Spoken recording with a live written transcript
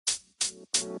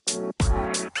Hi,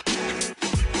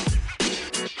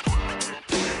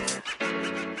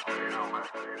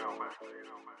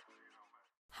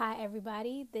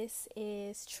 everybody. This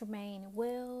is Tremaine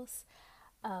Wills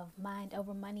of Mind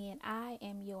Over Money, and I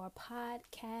am your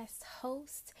podcast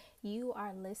host. You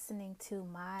are listening to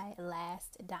My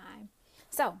Last Dime.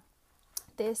 So,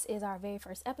 this is our very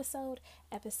first episode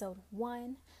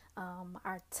 1.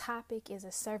 Our topic is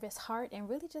a service heart and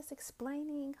really just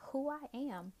explaining who I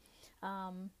am.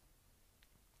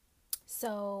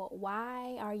 So,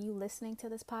 why are you listening to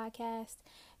this podcast?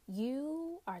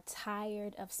 You are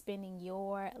tired of spending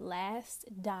your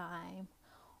last dime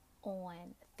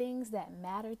on things that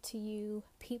matter to you,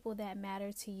 people that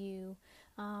matter to you,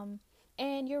 and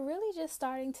you're really just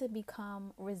starting to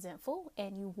become resentful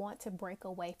and you want to break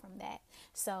away from that.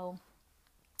 So,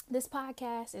 this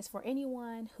podcast is for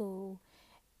anyone who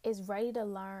is ready to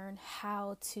learn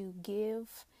how to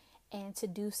give and to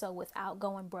do so without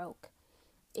going broke.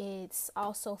 It's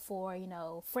also for,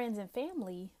 friends and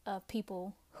family of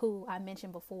people who I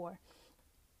mentioned before.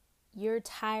 You're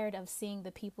tired of seeing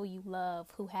the people you love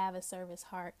who have a service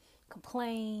heart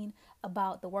complain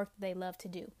about the work that they love to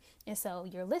do. And so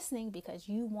you're listening because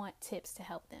you want tips to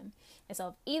help them. And so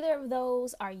if either of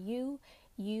those are you,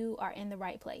 you are in the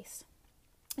right place.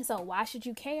 And so why should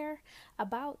you care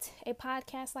about a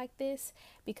podcast like this?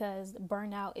 Because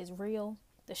burnout is real.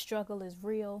 The struggle is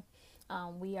real.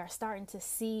 We are starting to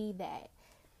see that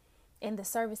in the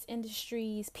service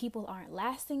industries, people aren't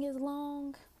lasting as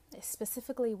long,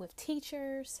 specifically with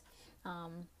teachers.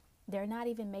 They're not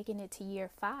even making it to year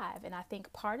 5. And I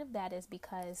think part of that is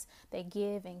because they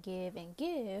give and give and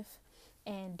give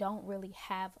and don't really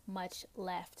have much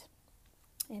left.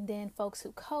 And then folks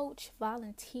who coach,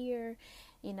 volunteer,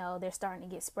 they're starting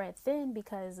to get spread thin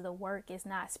because the work is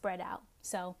not spread out.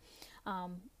 So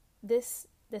this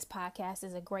podcast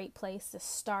is a great place to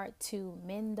start to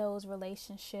mend those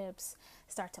relationships,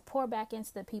 start to pour back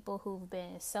into the people who've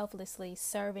been selflessly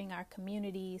serving our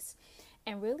communities,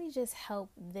 and really just help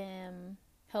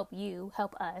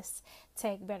us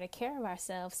take better care of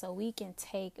ourselves so we can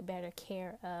take better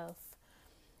care of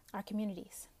our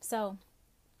communities. So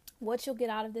what you'll get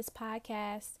out of this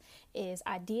podcast is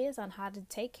ideas on how to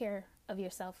take care of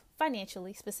yourself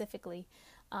financially, specifically,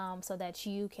 so that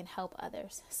you can help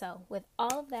others. So with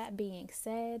all of that being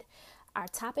said, our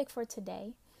topic for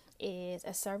today is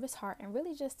a service heart, and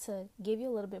really just to give you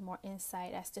a little bit more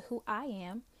insight as to who I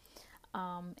am.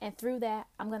 And through that,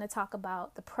 I'm going to talk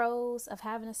about the pros of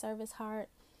having a service heart,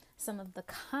 some of the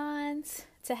cons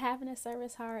to having a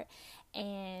service heart,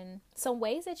 and some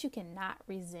ways that you cannot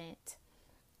resent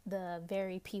the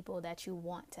very people that you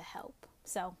want to help.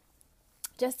 So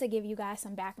just to give you guys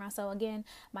some background. So again,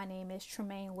 my name is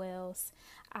Tremaine Wills.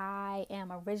 I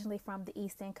am originally from the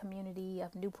East End community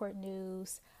of Newport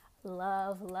News.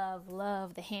 Love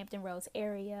the Hampton Roads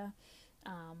area.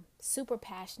 Super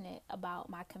passionate about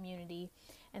my community.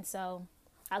 And so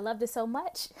I loved it so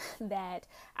much that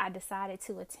I decided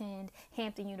to attend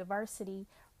Hampton University,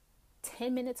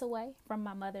 10 minutes away from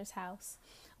my mother's house,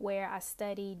 where I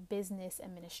studied business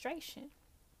administration.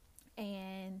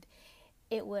 And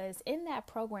it was in that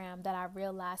program that I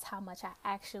realized how much I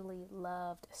actually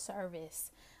loved service.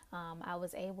 I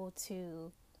was able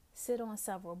to sit on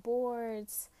several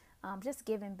boards, just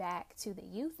giving back to the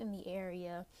youth in the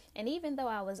area. And even though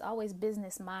I was always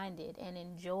business minded and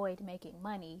enjoyed making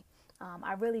money,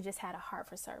 I really just had a heart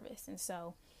for service. And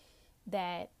so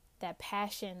that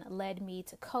passion led me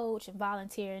to coach and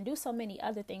volunteer and do so many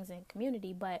other things in the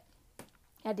community. But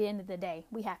at the end of the day,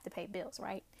 we have to pay bills,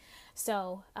 right?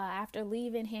 So after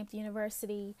leaving Hampton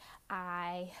University,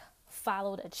 I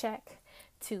followed a check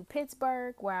to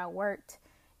Pittsburgh, where I worked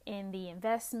in the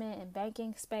investment and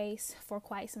banking space for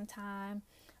quite some time,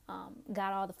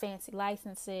 got all the fancy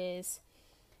licenses,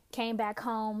 came back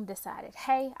home, decided,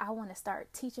 hey, I want to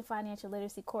start teaching financial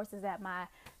literacy courses at my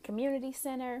community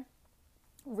center,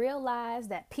 realized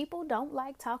that people don't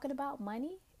like talking about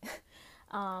money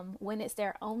when it's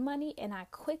their own money. And I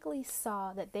quickly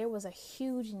saw that there was a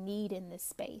huge need in this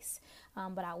space,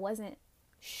 but I wasn't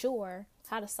sure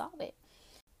how to solve it.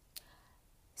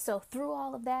 So through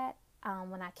all of that,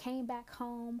 when I came back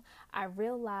home, I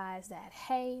realized that,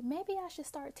 hey, maybe I should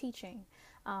start teaching.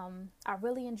 I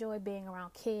really enjoy being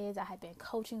around kids. I had been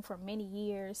coaching for many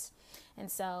years.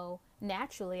 And so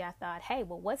naturally I thought, hey,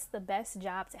 well, what's the best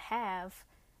job to have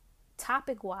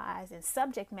topic-wise and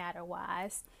subject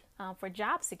matter-wise for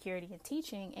job security and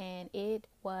teaching? And it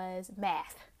was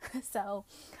math. So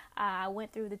I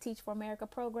went through the Teach for America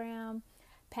program,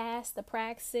 passed the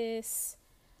praxis,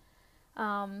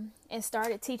 and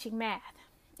started teaching math.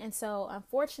 And so,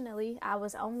 unfortunately, I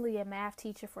was only a math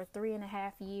teacher for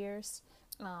 3.5 years.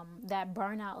 That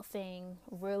burnout thing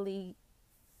really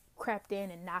crept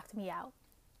in and knocked me out.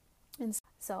 And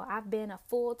so I've been a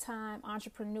full-time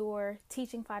entrepreneur,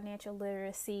 teaching financial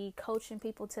literacy, coaching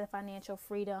people to financial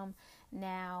freedom.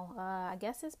 Now, I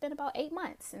guess it's been about 8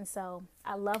 months. And so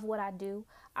I love what I do.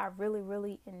 I really,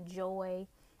 really enjoy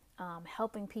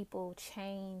helping people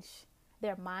change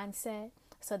their mindset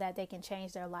so that they can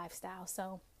change their lifestyle.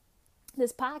 So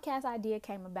this podcast idea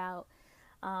came about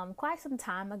quite some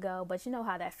time ago, but you know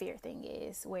how that fear thing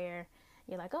is, where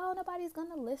you're like, oh, nobody's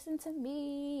gonna listen to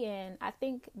me. And I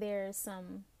think there's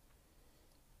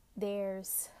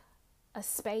a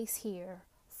space here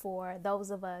for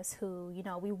those of us who,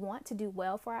 we want to do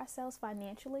well for ourselves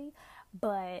financially,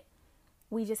 but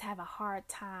we just have a hard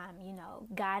time,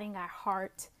 guiding our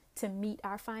heart to meet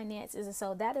our finances. And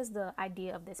so that is the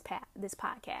idea of this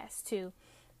podcast, to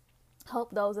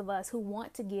help those of us who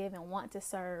want to give and want to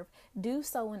serve do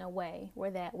so in a way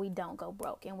where that we don't go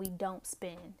broke and we don't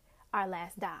spend our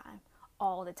last dime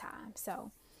all the time.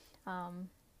 So,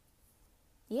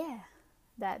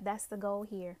 that's the goal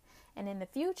here. And in the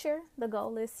future, the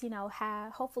goal is,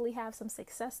 hopefully have some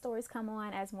success stories come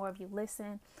on as more of you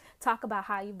listen, talk about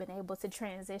how you've been able to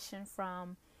transition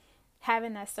from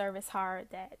having that service heart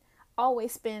that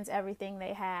always spends everything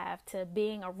they have to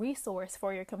being a resource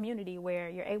for your community where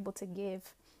you're able to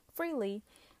give freely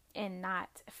and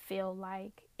not feel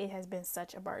like it has been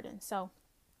such a burden. So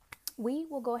we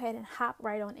will go ahead and hop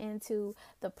right on into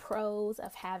the pros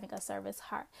of having a service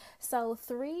heart. So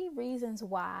 3 reasons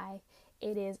why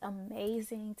it is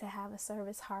amazing to have a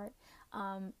service heart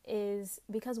is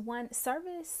because, one,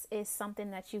 service is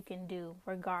something that you can do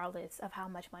regardless of how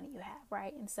much money you have,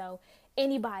 right? And so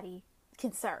anybody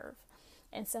can serve.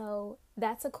 And so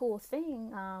that's a cool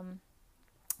thing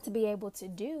to be able to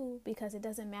do, because it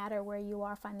doesn't matter where you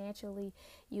are financially.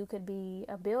 You could be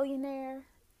a billionaire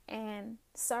and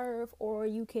serve, or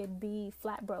you could be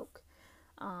flat broke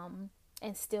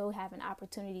and still have an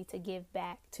opportunity to give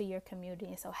back to your community.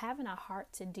 And so having a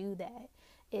heart to do that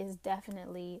is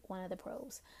definitely one of the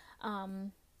pros.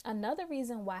 Another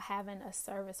reason why having a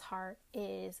service heart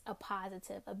is a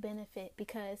positive, a benefit,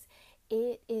 because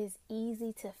it is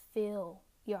easy to fill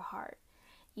your heart.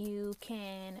 You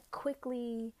can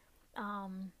quickly,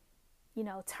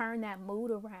 turn that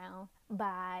mood around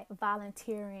by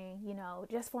volunteering,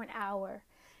 just for an hour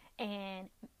and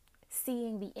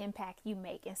seeing the impact you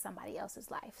make in somebody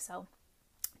else's life. So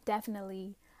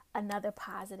definitely another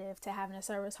positive to having a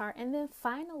service heart. And then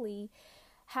finally,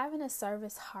 having a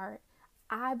service heart,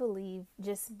 I believe,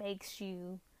 just makes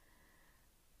you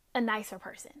a nicer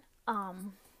person.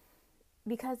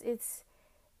 Because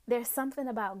there's something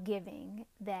about giving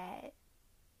that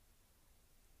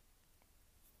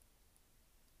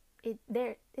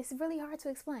it's really hard to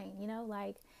explain,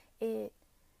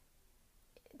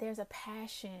 there's a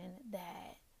passion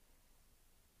that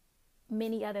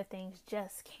many other things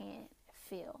just can't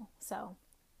feel. So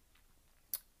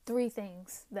 3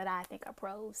 things that I think are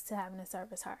pros to having a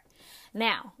service heart.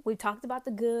 Now, we've talked about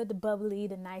the good, the bubbly,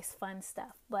 the nice, fun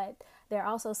stuff, but there are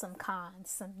also some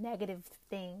cons, some negative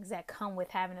things that come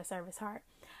with having a service heart.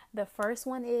 The first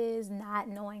one is not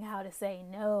knowing how to say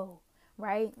no,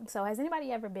 right? So has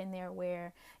anybody ever been there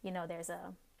where, there's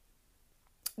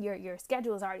your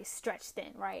schedule is already stretched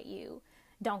thin, right? You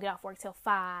don't get off work till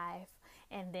 5.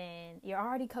 And then you're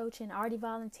already coaching, already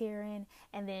volunteering.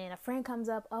 And then a friend comes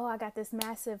up, oh, I got this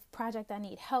massive project I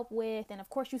need help with. And of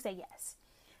course you say yes,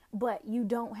 but you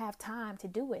don't have time to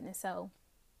do it. And so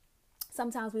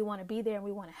sometimes we want to be there and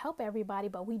we want to help everybody,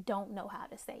 but we don't know how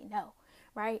to say no,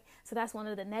 right? So that's one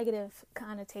of the negative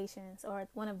connotations, or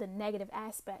one of the negative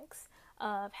aspects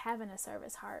of having a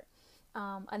service heart.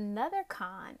 Another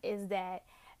con is that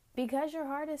because your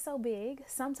heart is so big,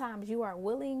 sometimes you are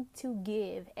willing to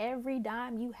give every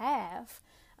dime you have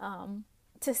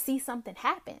to see something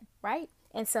happen, right?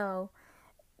 And so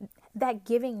that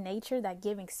giving nature, that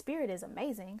giving spirit is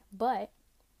amazing, but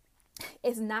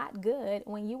it's not good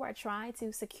when you are trying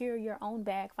to secure your own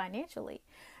bag financially,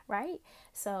 right?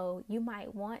 So you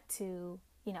might want to,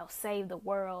 save the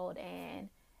world and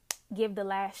give the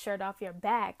last shirt off your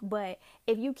back. But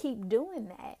if you keep doing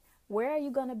that, where are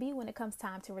you going to be when it comes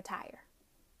time to retire?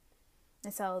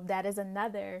 And so that is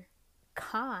another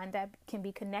con that can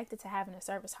be connected to having a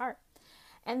service heart.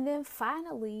 And then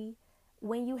finally,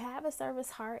 when you have a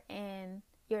service heart and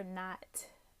you're not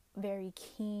very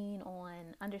keen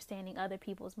on understanding other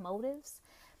people's motives,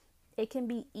 it can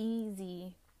be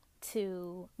easy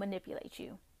to manipulate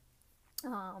you.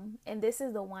 And this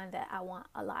is the one that I want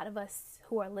a lot of us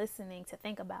who are listening to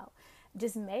think about.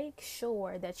 just make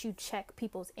sure that you check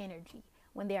people's energy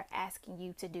when they're asking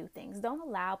you to do things. Don't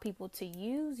allow people to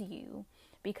use you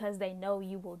because they know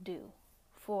you will do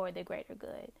for the greater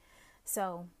good.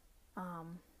 So,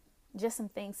 just some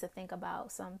things to think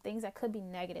about, some things that could be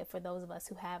negative for those of us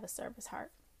who have a service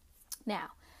heart.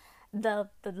 Now, the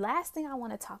last thing I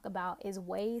want to talk about is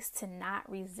ways to not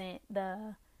resent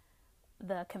the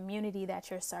community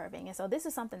that you're serving. And so this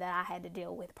is something that I had to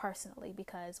deal with personally,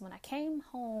 because when I came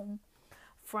home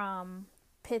from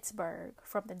Pittsburgh,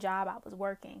 from the job I was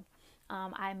working,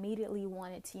 I immediately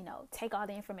wanted to, take all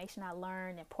the information I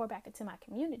learned and pour back into my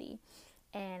community.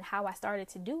 And how I started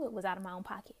to do it was out of my own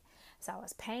pocket. So I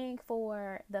was paying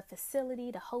for the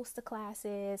facility to host the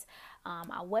classes.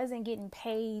 I wasn't getting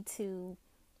paid to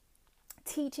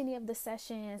teach any of the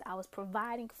sessions. I was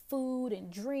providing food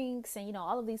and drinks, and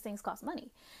all of these things cost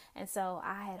money. And so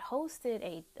I had hosted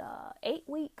a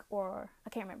 8-week, or I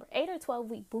can't remember, 8 or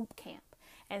 12-week boot camp.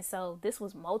 And so this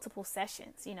was multiple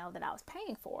sessions, that I was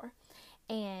paying for.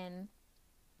 And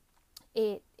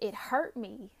it hurt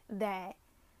me that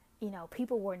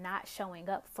people were not showing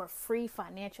up for free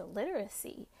financial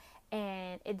literacy,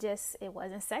 and it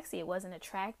wasn't sexy. It wasn't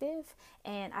attractive.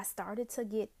 And I started to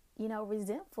get,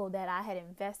 resentful that I had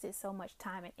invested so much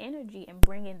time and energy in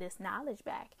bringing this knowledge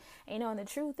back. And the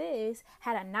truth is,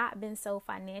 had I not been so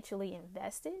financially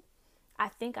invested, I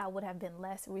think I would have been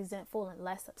less resentful and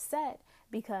less upset,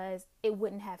 because it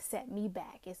wouldn't have set me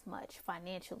back as much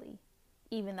financially,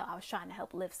 even though I was trying to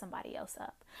help lift somebody else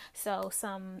up. So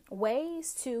some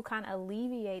ways to kind of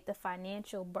alleviate the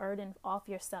financial burden off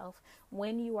yourself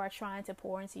when you are trying to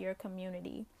pour into your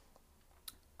community.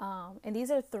 And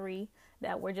these are 3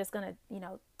 that we're just going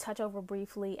to, touch over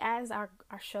briefly. As our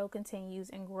show continues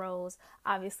and grows,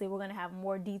 obviously we're going to have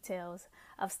more details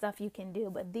of stuff you can do,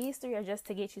 but these 3 are just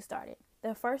to get you started.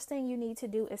 The first thing you need to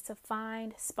do is to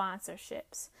find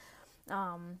sponsorships.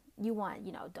 You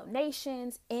want,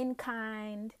 donations,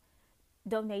 in-kind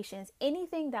donations,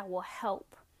 anything that will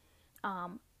help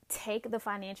take the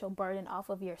financial burden off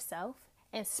of yourself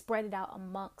and spread it out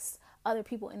amongst other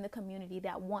people in the community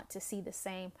that want to see the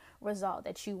same result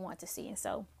that you want to see. And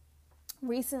so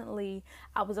recently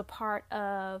I was a part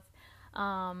of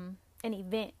an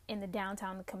event in the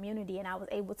downtown community, and I was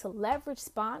able to leverage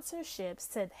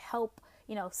sponsorships to help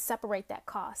separate that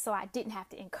cost, so I didn't have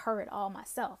to incur it all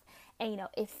myself. And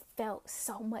it felt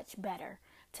so much better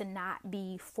to not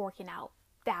be forking out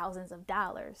thousands of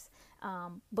dollars,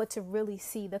 but to really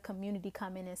see the community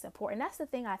come in and support. And that's the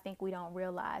thing I think we don't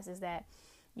realize, is that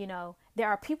there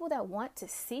are people that want to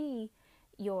see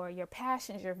your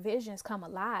passions, your visions come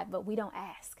alive, but we don't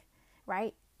ask,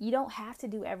 right? You don't have to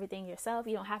do everything yourself.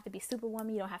 You don't have to be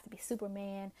Superwoman. You don't have to be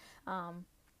Superman.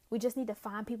 We just need to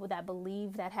find people that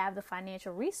believe, that have the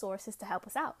financial resources to help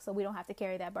us out, so we don't have to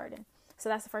carry that burden. So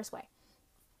that's the first way.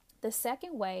 The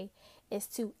second way is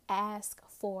to ask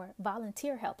for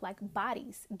volunteer help, like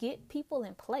bodies. Get people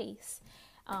in place,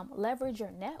 leverage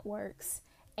your networks,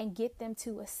 and get them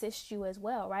to assist you as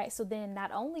well, right? So then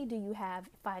not only do you have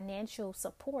financial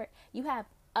support, you have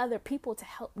other people to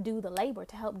help do the labor,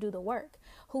 to help do the work,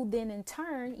 who then in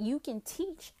turn you can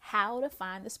teach how to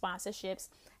find the sponsorships,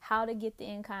 how to get the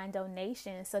in-kind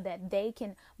donations, so that they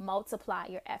can multiply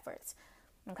your efforts.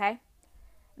 Okay?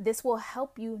 This will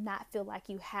help you not feel like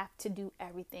you have to do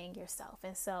everything yourself.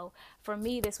 And so for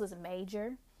me, this was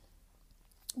major,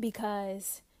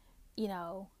 because,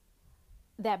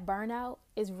 that burnout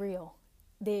is real.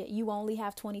 That you only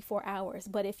have 24 hours.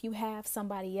 But if you have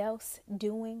somebody else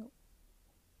doing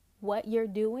what you're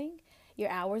doing, your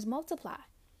hours multiply.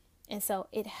 And so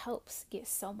it helps get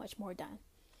so much more done.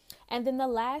 And then the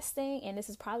last thing, and this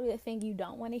is probably the thing you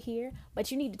don't want to hear, but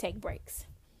you need to take breaks.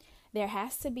 There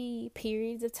has to be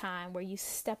periods of time where you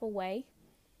step away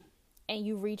and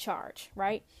you recharge,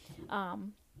 right?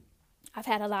 I've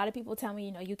had a lot of people tell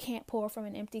me, you can't pour from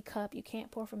an empty cup. You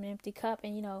can't pour from an empty cup.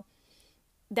 And,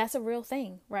 that's a real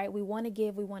thing, right? We want to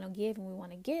give, we want to give, and we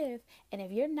want to give. And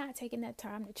if you're not taking that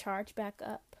time to charge back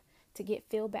up, to get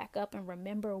filled back up and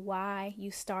remember why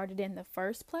you started in the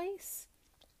first place,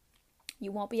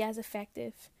 you won't be as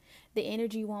effective. The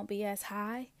energy won't be as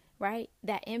high, right?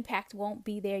 That impact won't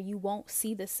be there. You won't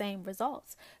see the same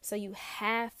results. So you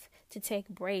have to take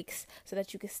breaks so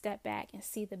that you can step back and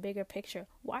see the bigger picture.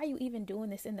 Why are you even doing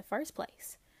this in the first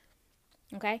place?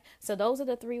 Okay, so those are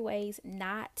the 3 ways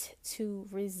not to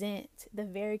resent the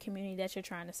very community that you're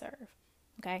trying to serve.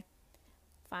 Okay,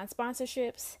 find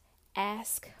sponsorships,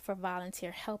 ask for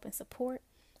volunteer help and support,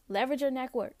 leverage your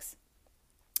networks,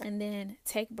 and then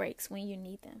take breaks when you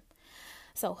need them.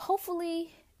 So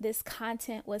hopefully this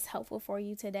content was helpful for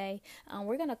you today.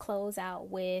 We're going to close out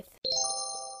with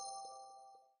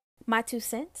my 2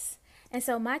 cents. And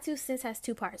so my 2 cents has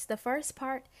two parts. The first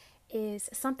part is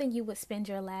something you would spend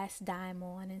your last dime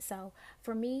on. And so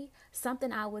for me,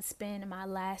 something I would spend my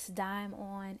last dime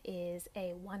on is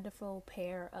a wonderful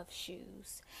pair of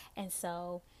shoes. And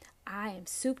so I am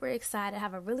super excited. I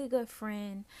have a really good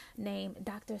friend named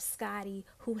Dr. Scotty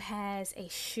who has a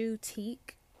shoe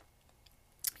teak.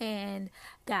 And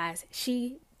guys,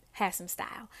 she has some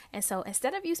style. And so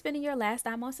instead of you spending your last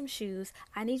dime on some shoes,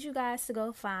 I need you guys to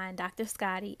go find Dr.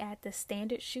 Scotty at the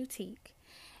Standard Shoetique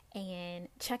and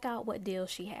check out what deals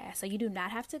she has. So you do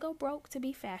not have to go broke to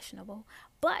be fashionable.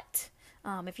 But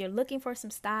if you're looking for some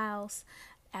styles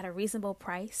at a reasonable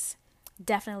price,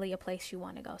 definitely a place you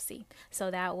want to go see.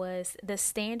 So that was the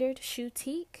Standard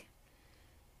Shoetique.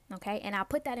 Okay, and I'll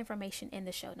put that information in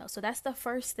the show notes. So that's the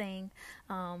first thing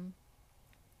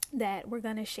that we're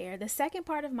going to share. The second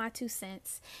part of my 2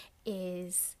 cents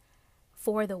is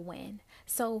for the win.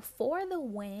 So for the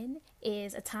win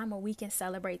is a time where we can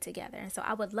celebrate together. And so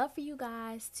I would love for you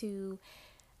guys to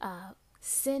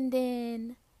send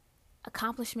in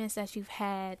accomplishments that you've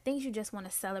had, things you just want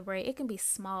to celebrate. It can be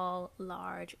small,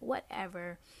 large,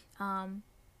 whatever. That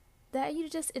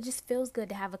it just feels good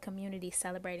to have a community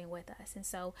celebrating with us. And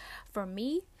so for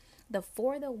me, the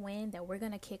for the win that we're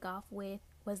going to kick off with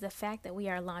was the fact that we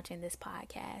are launching this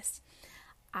podcast.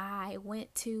 I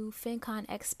went to FinCon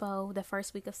Expo the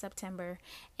first week of September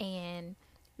and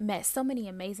met so many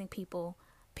amazing people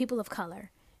of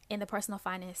color in the personal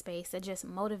finance space that just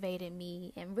motivated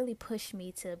me and really pushed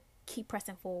me to keep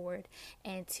pressing forward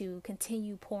and to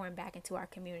continue pouring back into our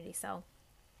community. So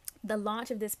the launch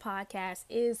of this podcast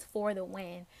is for the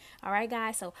win. All right,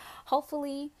 guys. So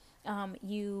hopefully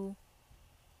you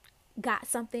got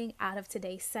something out of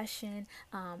today's session.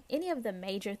 Any of the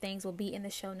major things will be in the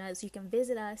show notes. You can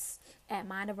visit us at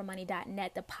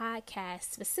mindovermoney.net. The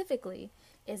podcast specifically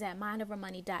is at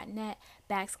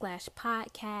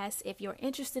mindovermoney.net/podcast. If you're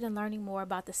interested in learning more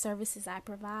about the services I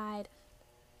provide,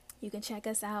 you can check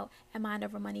us out at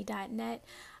mindovermoney.net.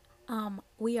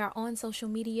 We are on social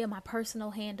media. My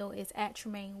personal handle is at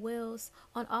Tremaine Wills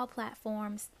on all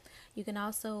platforms. You can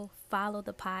also follow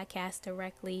the podcast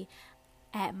directly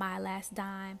at My Last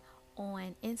Dime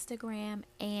on Instagram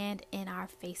and in our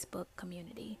Facebook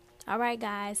community. All right,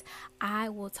 guys, I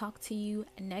will talk to you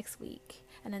next week.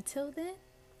 And until then,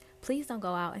 please don't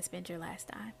go out and spend your last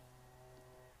dime.